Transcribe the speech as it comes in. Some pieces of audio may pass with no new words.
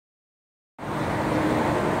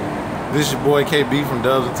This is your boy KB from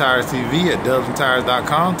Dubs and Tires TV at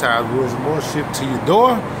dubsandtires.com. Tires, wheels, and more shipped to your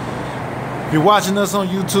door. If you're watching us on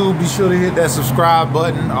YouTube, be sure to hit that subscribe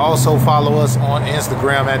button. Also follow us on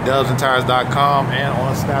Instagram at dubsandtires.com and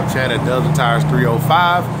on Snapchat at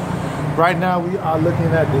dubsandtires305. Right now we are looking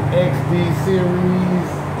at the XD Series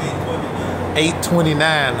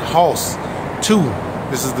 829 Hoss 2.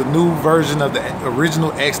 This is the new version of the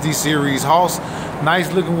original XD Series Hoss.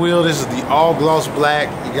 Nice looking wheel. This is the all gloss black.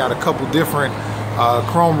 You got a couple different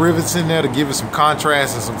chrome rivets in there to give it some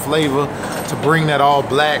contrast and some flavor to bring that all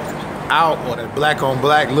black out, or that black on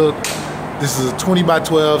black look. This is a 20 by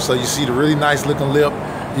 12, so you see the really nice looking lip.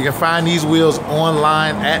 You can find these wheels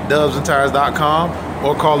online at dubsandtires.com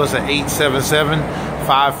or call us at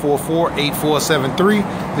 877-544-8473.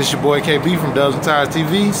 This is your boy KB from Dubs and Tires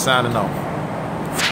TV, signing off.